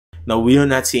Now we are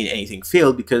not seeing anything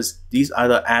failed because these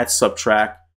other add,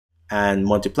 subtract, and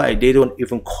multiply, they don't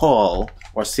even call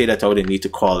or say that they need to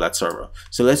call that server.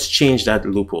 So let's change that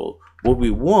loophole. What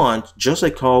we want, just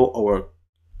like how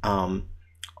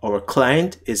our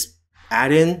client is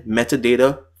adding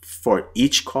metadata for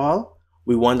each call,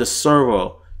 we want the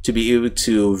server to be able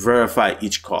to verify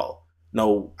each call.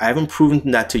 Now, I haven't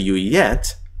proven that to you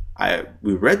yet.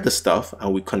 We read the stuff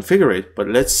and we configure it, but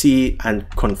let's see and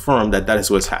confirm that that is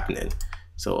what's happening.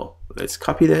 So let's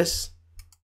copy this,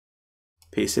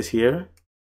 paste it here,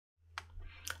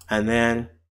 and then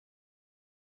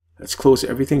let's close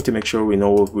everything to make sure we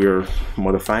know what we're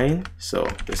modifying. So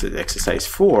this is exercise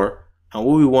 4. And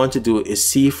what we want to do is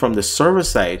see from the server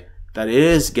side that it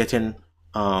is getting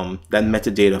that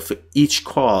metadata for each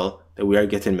call that we are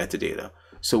getting metadata.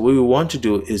 So what we want to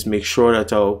do is make sure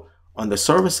that on the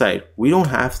server side, we don't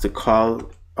have to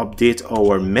update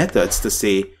our methods to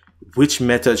say which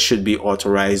method should be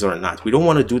authorized or not. We don't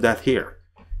want to do that here.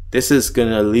 This is going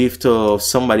to lead to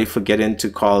somebody forgetting to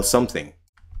call something.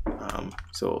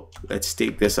 So let's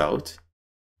take this out.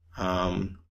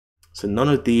 So none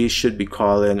of these should be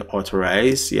calling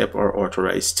authorized, yep, or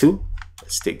authorized to.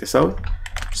 Let's take this out.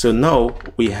 So now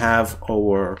we have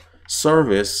our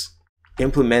service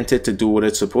implemented to do what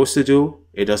it's supposed to do.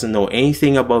 It doesn't know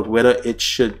anything about whether it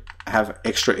should have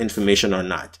extra information or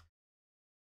not.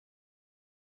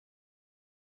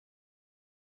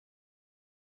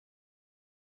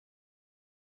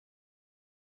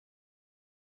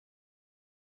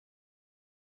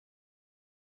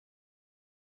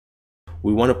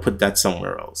 We want to put that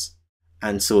somewhere else.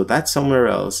 And so that somewhere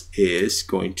else is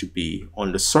going to be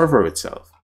on the server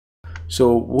itself.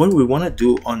 So what we want to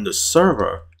do on the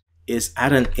server is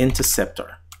add an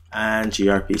interceptor and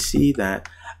gRPC that.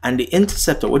 And the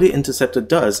interceptor, what the interceptor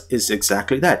does is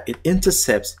exactly that. It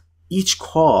intercepts each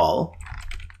call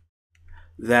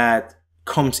that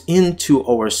comes into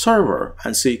our server.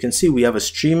 And so you can see we have a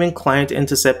streaming client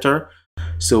interceptor.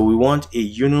 So we want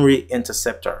a unary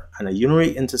interceptor, and a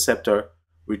unary interceptor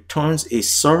returns a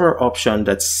server option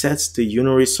that sets the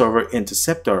unary server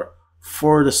interceptor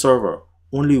for the server.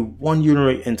 Only one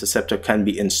unary interceptor can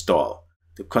be installed.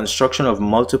 The construction of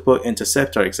multiple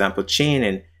interceptor, example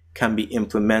chaining, can be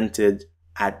implemented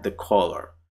at the caller.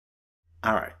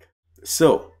 All right,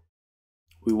 so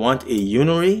we want a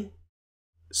unary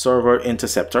server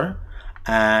interceptor,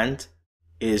 and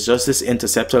it's just this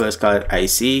interceptor. Let's call it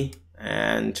IC,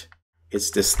 and it's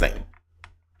this thing.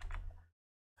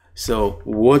 So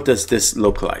what does this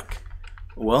look like?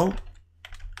 Well,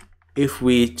 if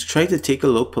we try to take a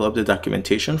look, pull up the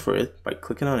documentation for it by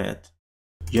clicking on it,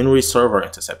 unary server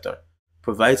interceptor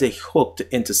provides a hook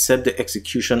to intercept the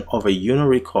execution of a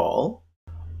unary call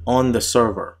on the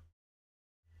server.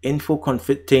 Info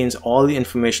contains all the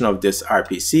information of this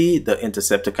RPC the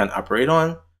interceptor can operate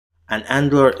on. An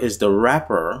handler is the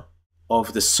wrapper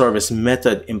of the service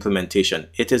method implementation.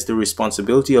 It is the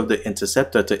responsibility of the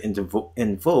interceptor to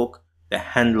invoke the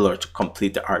handler to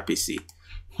complete the RPC.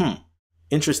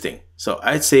 Interesting. So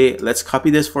I'd say let's copy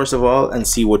this first of all and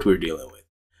see what we're dealing with.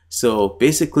 So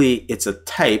basically it's a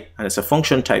type, and it's a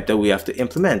function type that we have to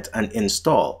implement and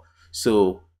install.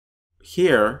 So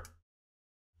here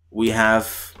we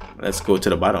have, let's go to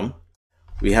the bottom.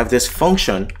 We have this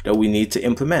function that we need to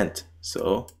implement.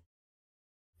 So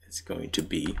it's going to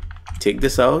be, take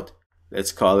this out,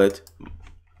 let's call it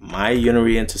my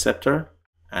unary interceptor,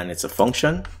 and it's a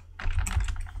function.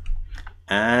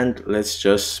 And let's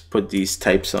just put these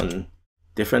types on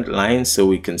different lines so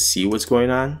we can see what's going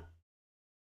on.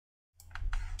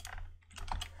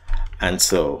 And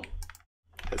so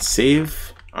let's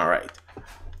save. All right.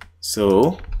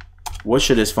 So what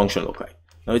should this function look like?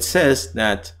 Now it says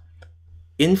that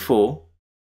info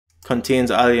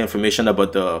contains all the information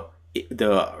about the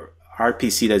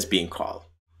RPC that's being called.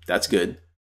 That's good.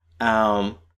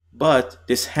 But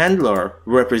this handler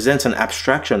represents an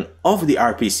abstraction of the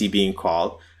RPC being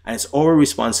called, and it's our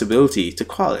responsibility to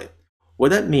call it.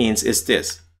 What that means is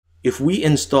this: if we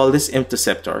install this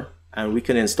interceptor, and we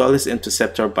can install this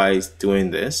interceptor by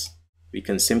doing this, we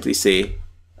can simply say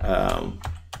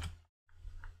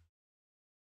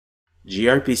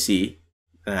gRPC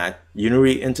that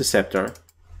unary interceptor,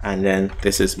 and then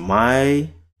this is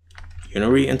my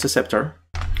unary interceptor,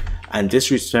 and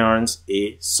this returns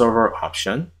a server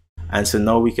option. And so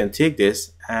now we can take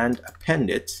this and append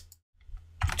it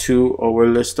to our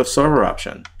list of server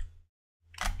options.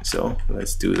 So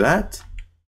let's do that.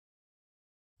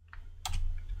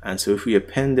 And so if we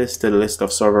append this to the list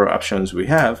of server options we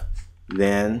have,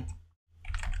 then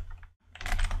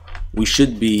we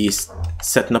should be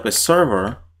setting up a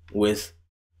server with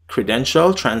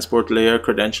credential, transport layer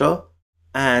credential,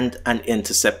 and an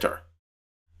interceptor.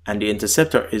 And the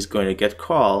interceptor is going to get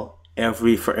called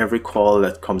for every call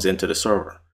that comes into the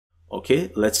server. Okay,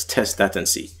 let's test that and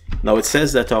see. Now it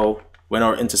says that when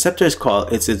our interceptor is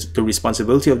called, it's the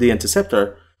responsibility of the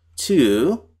interceptor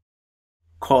to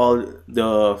call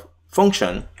the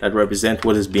function that represents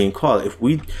what is being called.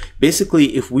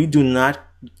 If we do not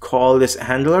call this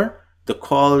handler, the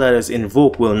call that is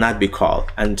invoked will not be called.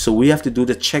 And so we have to do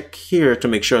the check here to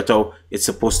make sure that it's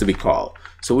supposed to be called.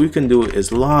 So what we can do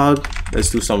is log.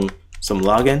 Let's do some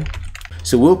login.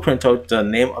 So we'll print out the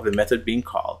name of the method being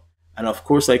called. And of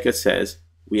course, like it says,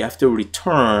 we have to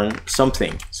return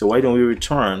something. So why don't we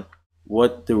return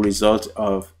what the result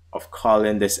of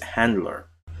calling this handler?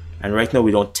 And right now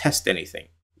we don't test anything.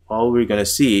 All we're going to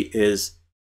see is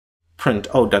print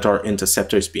out that our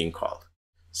interceptor is being called.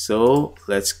 So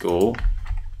let's go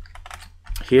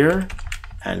here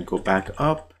and go back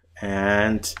up,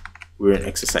 and we're in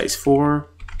exercise 4,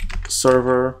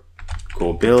 server,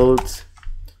 go build,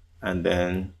 and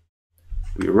then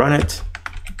we run it.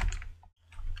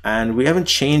 And we haven't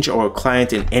changed our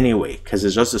client in any way because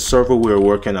it's just the server we're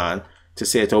working on to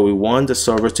say that we want the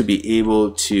server to be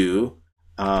able to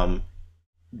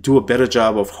do a better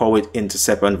job of how it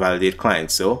intercept and validate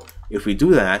clients. So if we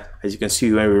do that, as you can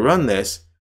see when we run this,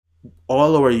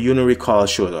 all our unary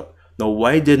calls showed up. Now,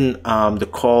 why didn't the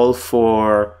call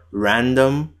for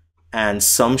random and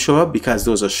sum show up? Because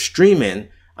those are streaming,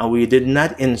 and we did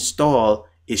not install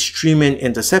a streaming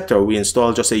interceptor. We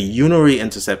installed just a unary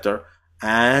interceptor,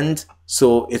 and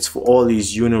so it's for all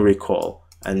these unary call.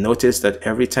 And notice that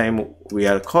every time we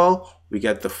add a call, we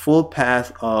get the full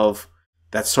path of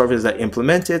that service that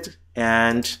implemented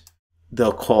and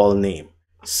the call name.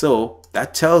 So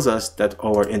that tells us that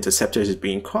our interceptor is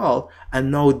being called.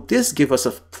 And now this gives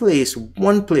us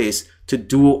one place to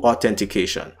do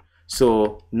authentication.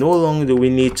 So no longer do we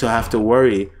need to have to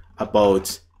worry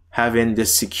about having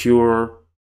these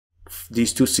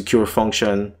two secure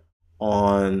function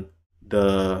on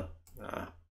the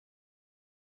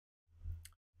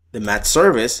match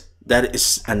service. That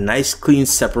is a nice clean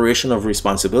separation of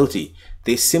responsibility.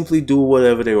 They simply do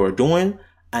whatever they were doing,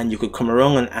 and you could come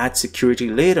around and add security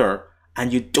later,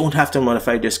 and you don't have to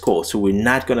modify this code. So we're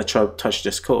not going to touch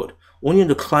this code. Only in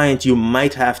the client, you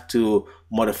might have to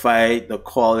modify the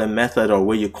call and method or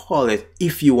where you call it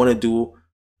if you want to do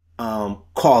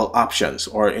call options,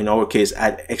 or in our case,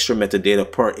 add extra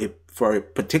metadata for a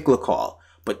particular call.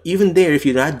 But even there, if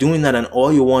you're not doing that and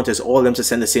all you want is all of them to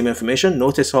send the same information,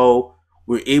 notice how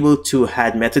we're able to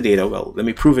add metadata. Well, let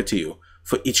me prove it to you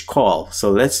for each call. So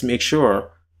let's make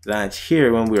sure that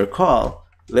here when we're call,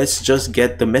 let's just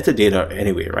get the metadata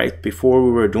anyway, right? Before we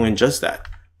were doing just that.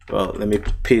 Well, let me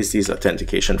paste these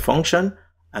authentication function.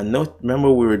 And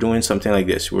remember we were doing something like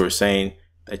this. We were saying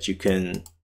that you can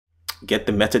get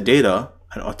the metadata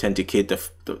and authenticate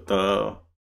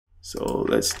so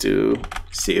let's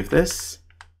save this.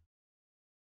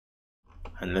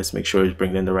 And let's make sure it's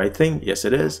bringing in the right thing. Yes,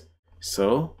 it is.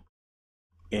 So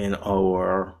in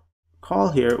our call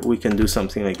here, we can do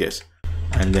something like this,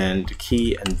 and then the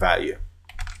key and value.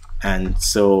 And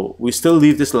so we still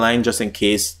leave this line just in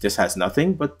case this has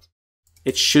nothing, but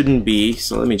it shouldn't be.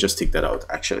 So let me just take that out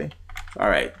actually. All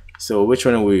right. So which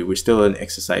one are we? We're still in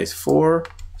exercise 4.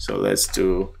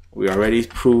 So we already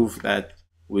proved that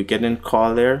we're getting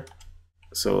call there.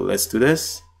 So let's do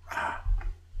this.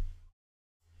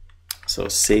 So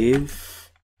save.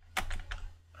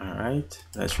 All right,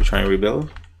 let's try and rebuild.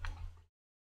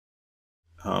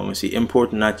 We see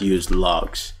import not used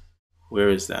logs. Where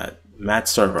is that? Mat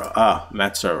server.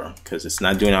 Mat server, because it's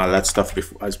not doing all that stuff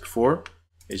as before.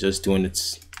 It's just doing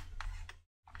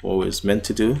what it's meant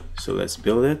to do. So let's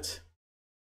build it.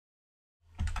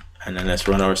 And then let's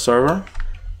run our server.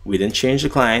 We didn't change the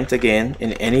client again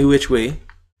in any which way.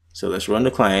 So let's run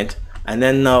the client. And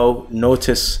then now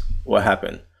notice what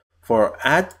happened. For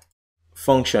add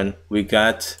function, we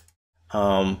got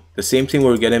the same thing we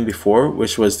were getting before,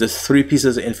 which was this 3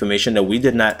 pieces of information that we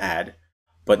did not add.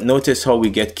 But notice how we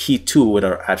get key 2 with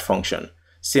our add function.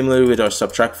 Similarly with our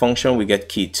subtract function, we get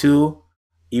key 2,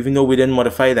 even though we didn't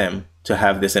modify them to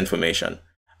have this information.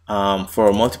 For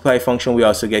our multiply function, we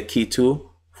also get key 2.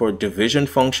 For division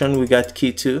function, we got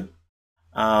key 2.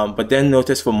 But then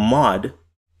notice for mod,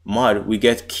 we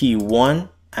get key 1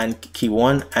 and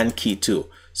key 2.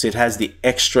 So it has the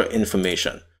extra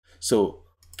information. So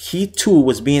key 2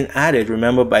 was being added,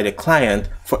 remember, by the client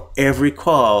for every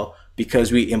call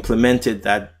because we implemented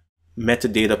that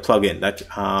metadata plugin, that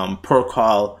per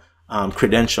call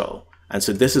credential. And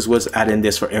so this is what's adding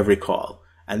this for every call.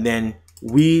 And then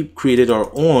we created our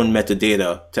own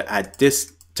metadata to add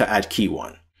this, to add key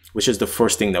 1, which is the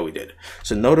first thing that we did.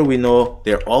 So now that we know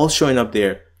they're all showing up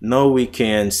there, now we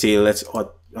can say let's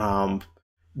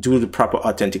do the proper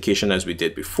authentication as we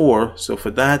did before. So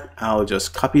for that, I'll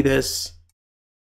just copy this